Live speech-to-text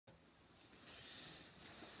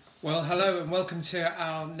Well, hello and welcome to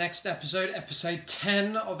our next episode, episode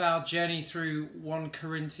 10 of our journey through 1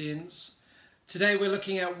 Corinthians. Today we're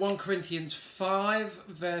looking at 1 Corinthians 5,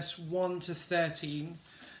 verse 1 to 13,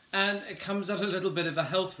 and it comes at a little bit of a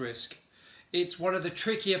health risk. It's one of the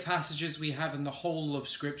trickier passages we have in the whole of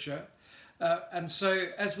Scripture, and so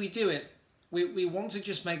as we do it, we want to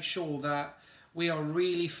just make sure that we are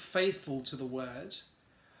really faithful to the Word,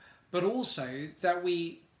 but also that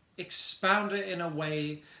we expound it in a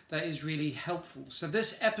way that is really helpful. So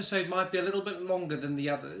this episode might be a little bit longer than the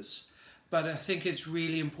others, but I think it's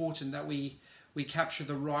really important that we capture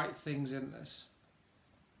the right things in this.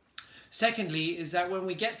 Secondly, is that when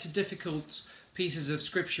we get to difficult pieces of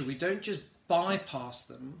scripture, we don't just bypass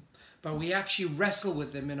them, but we actually wrestle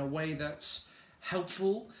with them in a way that's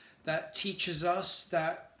helpful, that teaches us,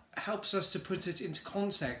 that helps us to put it into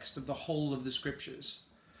context of the whole of the scriptures.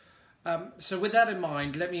 So with that in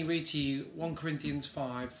mind, let me read to you 1 Corinthians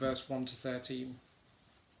 5, verse 1 to 13.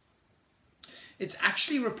 It's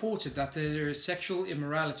actually reported that there is sexual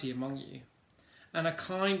immorality among you, and a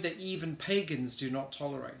kind that even pagans do not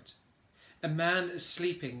tolerate. A man is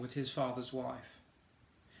sleeping with his father's wife,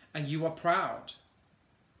 and you are proud.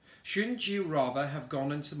 Shouldn't you rather have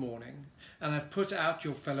gone into mourning and have put out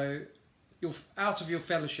out of your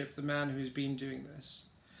fellowship the man who has been doing this?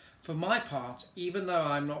 For my part, even though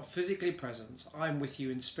I am not physically present, I am with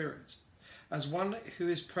you in spirit. As one who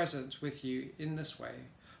is present with you in this way,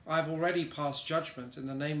 I have already passed judgment in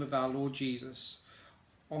the name of our Lord Jesus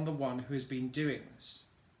on the one who has been doing this.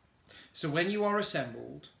 So when you are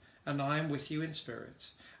assembled, and I am with you in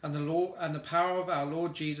spirit, and the power of our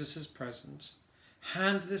Lord Jesus is present,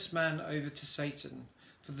 hand this man over to Satan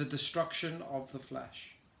for the destruction of the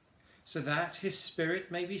flesh, so that his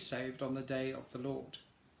spirit may be saved on the day of the Lord.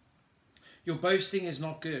 Your boasting is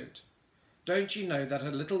not good. Don't you know that a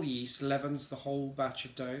little yeast leavens the whole batch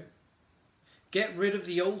of dough? Get rid of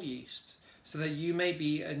the old yeast, so that you may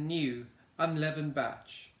be a new, unleavened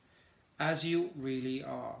batch, as you really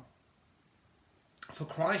are. For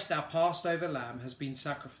Christ, our Passover lamb, has been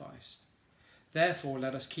sacrificed. Therefore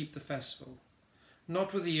let us keep the festival,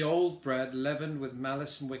 not with the old bread leavened with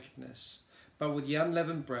malice and wickedness, but with the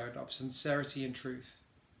unleavened bread of sincerity and truth.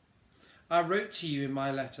 I wrote to you in my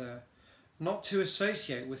letter not to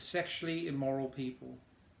associate with sexually immoral people,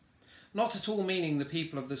 not at all meaning the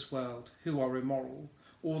people of this world who are immoral,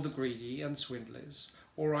 or the greedy and swindlers,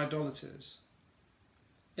 or idolaters.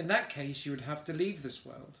 In that case you would have to leave this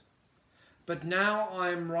world. But now I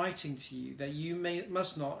am writing to you that you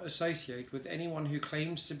must not associate with anyone who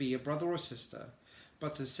claims to be a brother or sister,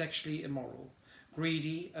 but is sexually immoral,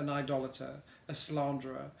 greedy, an idolater, a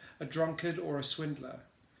slanderer, a drunkard, or a swindler.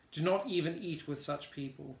 Do not even eat with such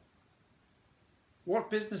people.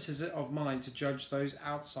 What business is it of mine to judge those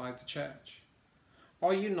outside the church?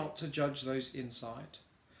 Are you not to judge those inside?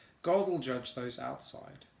 God will judge those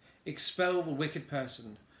outside. Expel the wicked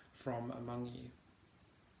person from among you.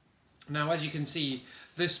 Now, as you can see,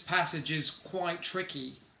 this passage is quite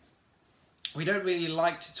tricky. We don't really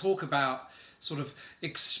like to talk about sort of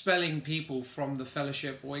expelling people from the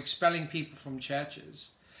fellowship or expelling people from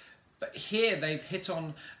churches. But here they've hit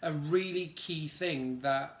on a really key thing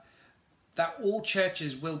that all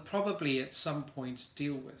churches will probably at some point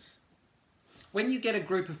deal with. When you get a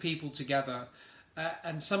group of people together,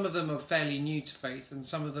 and some of them are fairly new to faith and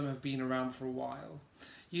some of them have been around for a while,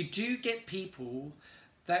 you do get people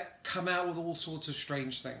that come out with all sorts of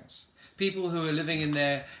strange things. People who are living in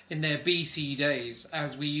their BC days,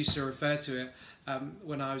 as we used to refer to it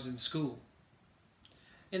when I was in school.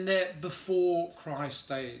 In their before Christ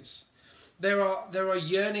days. There are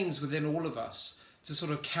yearnings within all of us to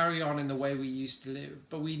sort of carry on in the way we used to live.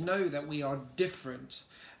 But we know that we are different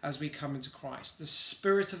as we come into Christ. The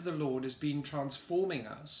Spirit of the Lord has been transforming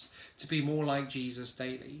us to be more like Jesus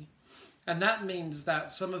daily. And that means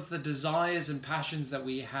that some of the desires and passions that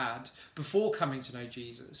we had before coming to know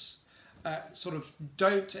Jesus sort of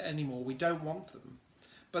don't anymore. We don't want them.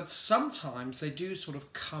 But sometimes they do sort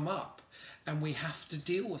of come up and we have to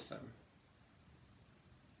deal with them.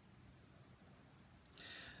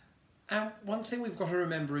 And one thing we've got to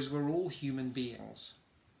remember is we're all human beings.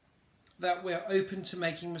 That we're open to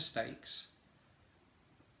making mistakes.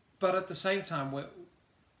 But at the same time,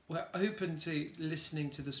 we're open to listening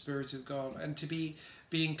to the Spirit of God and to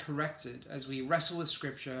being corrected as we wrestle with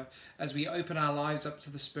Scripture, as we open our lives up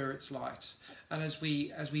to the Spirit's light, and as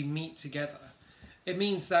we meet together. It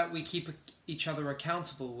means that we keep each other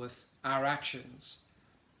accountable with our actions,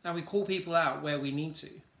 and we call people out where we need to.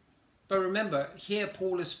 But remember, here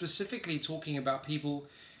Paul is specifically talking about people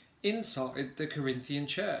inside the Corinthian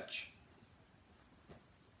church.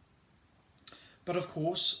 But of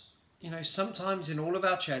course, sometimes in all of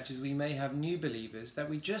our churches we may have new believers that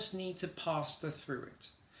we just need to pastor through it,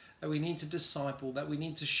 that we need to disciple, that we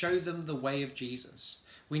need to show them the way of Jesus.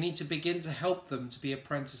 We need to begin to help them to be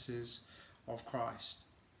apprentices of Christ.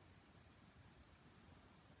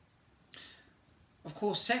 Of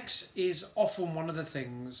course, sex is often one of the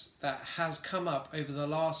things that has come up over the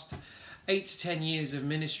last 8 to 10 years of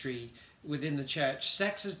ministry within the church.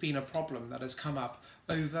 Sex has been a problem that has come up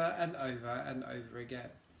over and over and over again.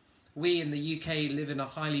 We in the UK live in a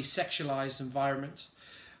highly sexualized environment.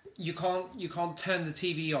 You can't turn the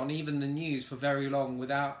TV on, even the news, for very long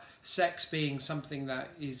without sex being something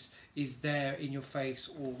that is there in your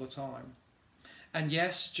face all the time. And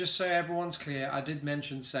yes, just so everyone's clear, I did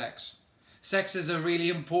mention sex. Sex is a really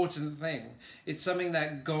important thing. It's something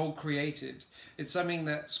that God created. It's something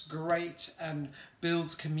that's great and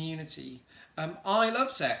builds community. I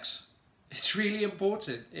love sex. It's really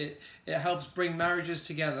important. It helps bring marriages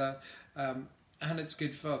together, and it's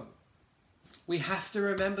good fun. We have to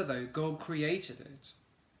remember though, God created it.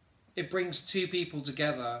 It brings two people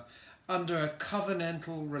together under a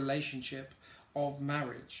covenantal relationship of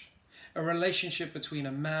marriage. A relationship between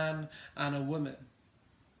a man and a woman.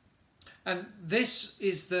 And this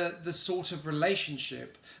is the sort of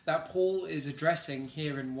relationship that Paul is addressing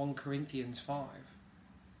here in 1 Corinthians 5.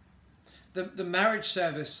 The marriage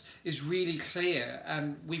service is really clear,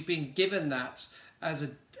 and we've been given that as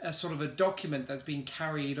a sort of a document that's been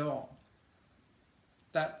carried on.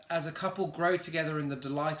 That as a couple grow together in the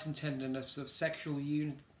delight and tenderness of sexual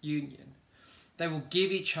union, they will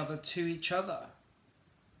give each other to each other.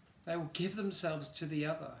 They will give themselves to the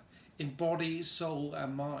other in body, soul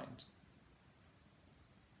and mind.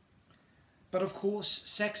 But of course,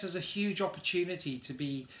 sex is a huge opportunity to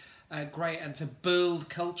be great and to build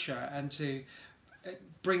culture and to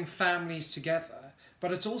bring families together.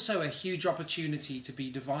 But it's also a huge opportunity to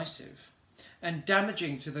be divisive and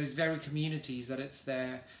damaging to those very communities that it's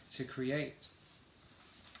there to create.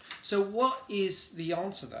 So what is the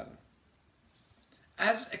answer then?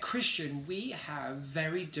 As a Christian, we have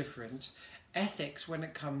very different ethics when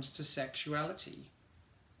it comes to sexuality.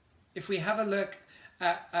 If we have a look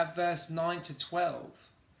at verse 9 to 12,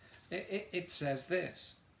 it says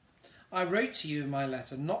this: I wrote to you in my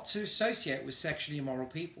letter not to associate with sexually immoral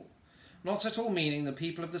people, not at all meaning the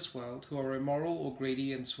people of this world who are immoral or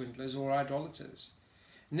greedy and swindlers or idolaters.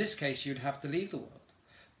 In this case, you'd have to leave the world.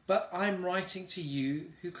 But I'm writing to you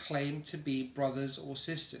who claim to be brothers or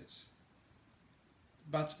sisters,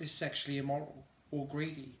 but is sexually immoral or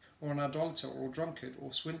greedy or an idolater or drunkard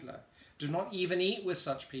or swindler. Do not even eat with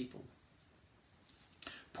such people.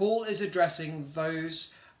 Paul is addressing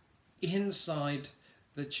those inside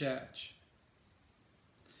the church.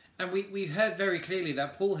 And we heard very clearly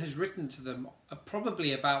that Paul has written to them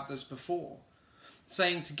probably about this before,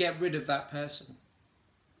 saying to get rid of that person.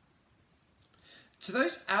 To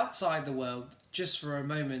those outside the world, just for a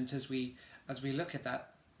moment as we look at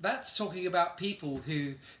that, that's talking about people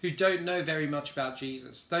who don't know very much about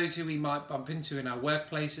Jesus. Those who we might bump into in our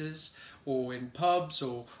workplaces or in pubs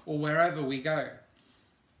or wherever we go.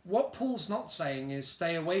 What Paul's not saying is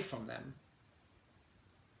stay away from them.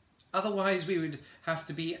 Otherwise we would have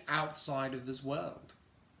to be outside of this world.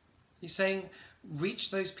 He's saying reach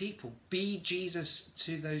those people. Be Jesus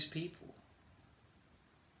to those people.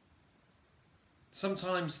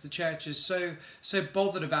 Sometimes the church is so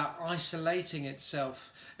bothered about isolating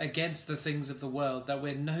itself against the things of the world that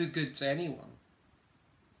we're no good to anyone.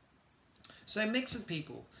 So mix with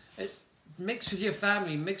people. Mix with your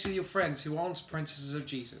family, mix with your friends who aren't apprentices of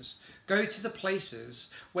Jesus. Go to the places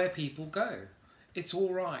where people go. It's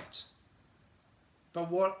all right. But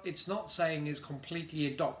what it's not saying is completely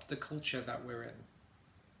adopt the culture that we're in.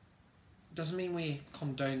 It doesn't mean we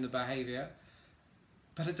condone the behaviour,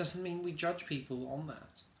 but it doesn't mean we judge people on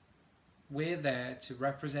that. We're there to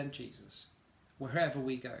represent Jesus wherever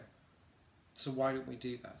we go. So why don't we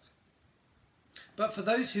do that? But for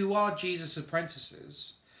those who are Jesus'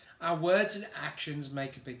 apprentices, our words and actions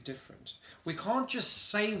make a big difference. We can't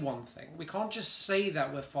just say one thing. We can't just say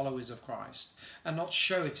that we're followers of Christ and not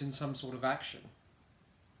show it in some sort of action.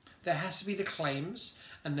 There has to be the claims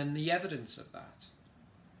and then the evidence of that.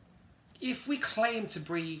 If we claim to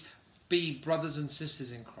be brothers and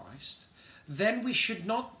sisters in Christ, then we should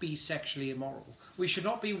not be sexually immoral. We should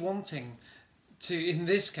not be wanting to, in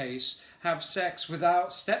this case, have sex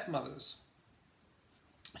without stepmothers.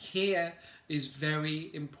 Here is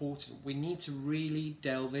very important. We need to really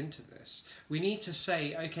delve into this. We need to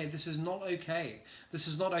say, okay, this is not okay. This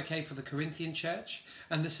is not okay for the Corinthian church,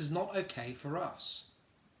 and this is not okay for us.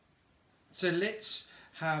 So let's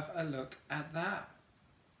have a look at that.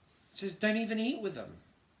 It says, don't even eat with them.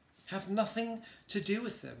 have nothing to do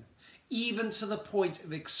with them, even to the point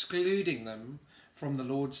of excluding them from the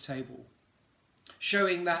Lord's table.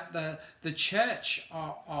 Showing that the church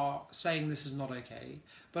are saying this is not okay,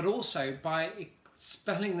 but also by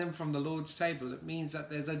expelling them from the Lord's table, it means that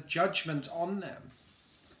there's a judgment on them.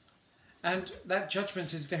 And that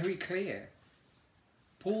judgment is very clear.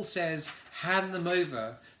 Paul says, hand them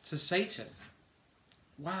over to Satan.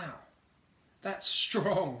 Wow, that's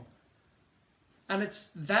strong. And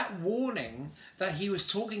it's that warning that he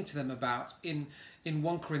was talking to them about in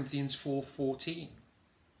 1 Corinthians 4:14.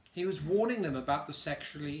 He was warning them about the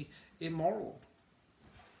sexually immoral.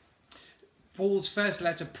 Paul's first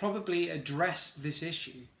letter probably addressed this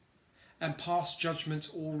issue and passed judgment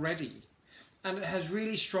already. And it has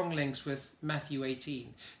really strong links with Matthew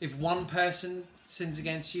 18. If one person sins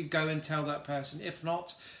against you, go and tell that person. If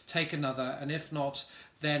not, take another. And if not,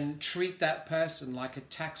 then treat that person like a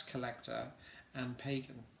tax collector and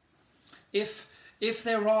pagan. If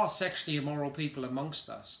there are sexually immoral people amongst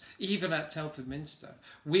us, even at Telford Minster,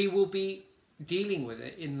 we will be dealing with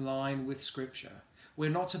it in line with Scripture.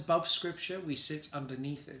 We're not above Scripture, we sit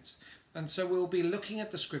underneath it. And so we'll be looking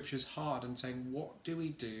at the Scriptures hard and saying, what do we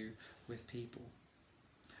do with people?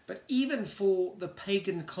 But even for the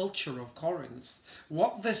pagan culture of Corinth,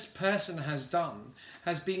 what this person has done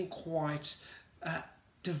has been quite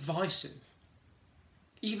divisive.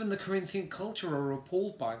 Even the Corinthian culture are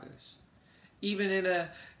appalled by this. Even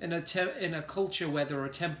in a culture where there are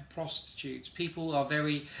temple prostitutes, people are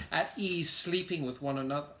very at ease sleeping with one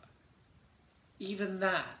another. Even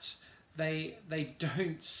that, they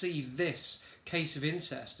don't see this case of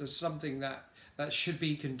incest as something that should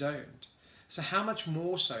be condoned. So how much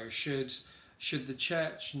more so should the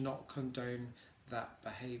church not condone that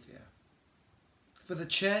behaviour? For the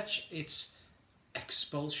church, it's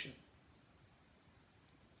expulsion.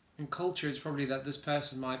 In culture, it's probably that this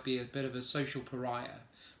person might be a bit of a social pariah.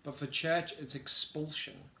 But for church, it's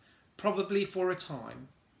expulsion. Probably for a time,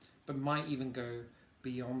 but might even go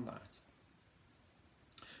beyond that.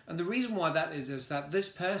 And the reason why that is that this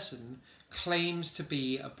person claims to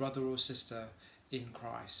be a brother or sister in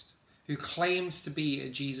Christ, who claims to be a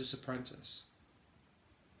Jesus apprentice.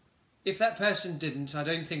 If that person didn't, I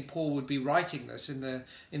don't think Paul would be writing this in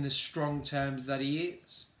the strong terms that he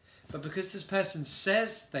is. But because this person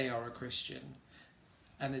says they are a Christian,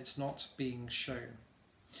 and it's not being shown,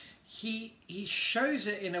 he shows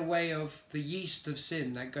it in a way of the yeast of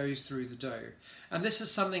sin that goes through the dough. And this is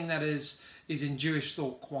something that is in Jewish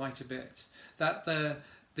thought quite a bit. That the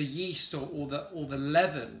yeast or the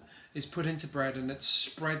leaven is put into bread and it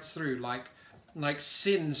spreads through like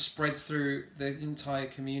sin spreads through the entire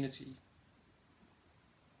community.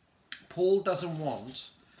 Paul doesn't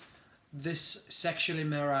want this sexual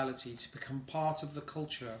immorality to become part of the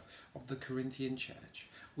culture of the Corinthian church,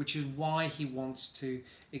 which is why he wants to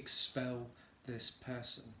expel this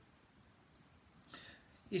person.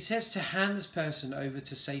 He says to hand this person over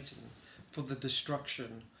to Satan for the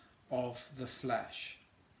destruction of the flesh.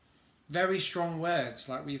 Very strong words,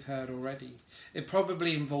 like we've heard already. It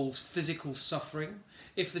probably involves physical suffering.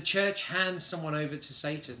 If the church hands someone over to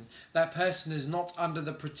Satan, that person is not under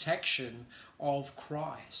the protection of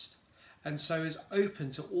Christ, and so is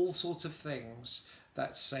open to all sorts of things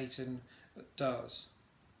that Satan does.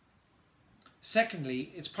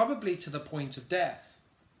 Secondly, it's probably to the point of death.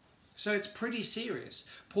 So it's pretty serious.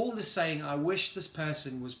 Paul is saying, I wish this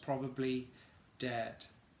person was probably dead.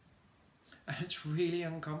 And it's really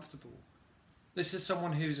uncomfortable. This is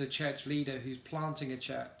someone who's a church leader, who's planting a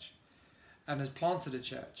church and has planted a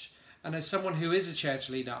church. And as someone who is a church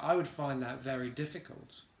leader, I would find that very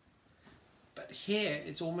difficult. But here,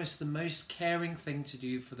 it's almost the most caring thing to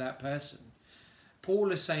do for that person.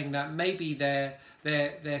 Paul is saying that maybe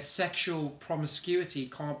their sexual promiscuity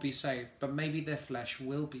can't be saved, but maybe their flesh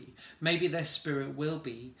will be. Maybe their spirit will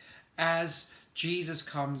be, as Jesus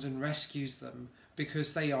comes and rescues them,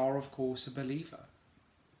 because they are, of course, a believer.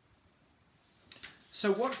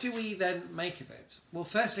 So what do we then make of it? Well,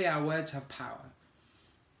 firstly, our words have power.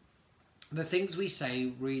 The things we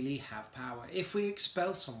say really have power. If we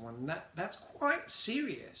expel someone, that's quite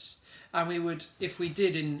serious. And we would, if we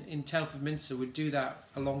did in Telford Minster, would do that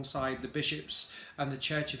alongside the bishops and the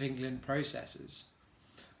Church of England processes.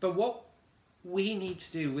 But what we need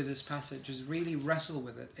to do with this passage is really wrestle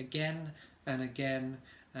with it again and again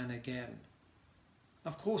and again.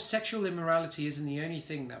 Of course, sexual immorality isn't the only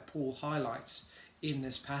thing that Paul highlights in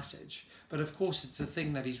this passage, but of course it's the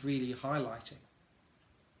thing that he's really highlighting.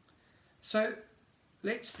 So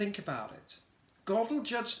let's think about it. God will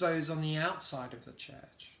judge those on the outside of the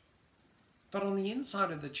church, but on the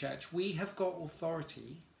inside of the church we have got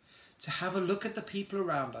authority to have a look at the people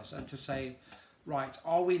around us and to say, right,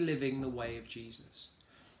 are we living the way of Jesus?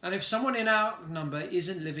 And if someone in our number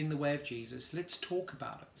isn't living the way of Jesus, let's talk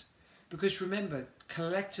about it. Because remember,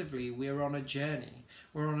 collectively, we're on a journey.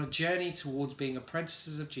 We're on a journey towards being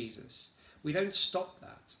apprentices of Jesus. We don't stop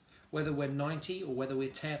that. Whether we're 90 or whether we're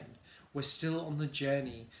 10, we're still on the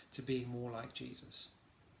journey to being more like Jesus.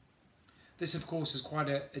 This, of course, is quite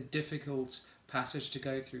a difficult passage to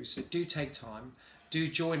go through, so do take time. Do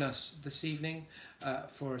join us this evening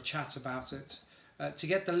for a chat about it. To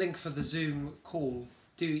get the link for the Zoom call,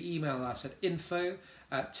 do email us at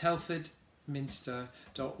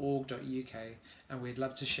info@telfordminster.org.uk, and we'd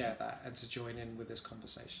love to share that and to join in with this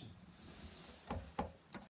conversation.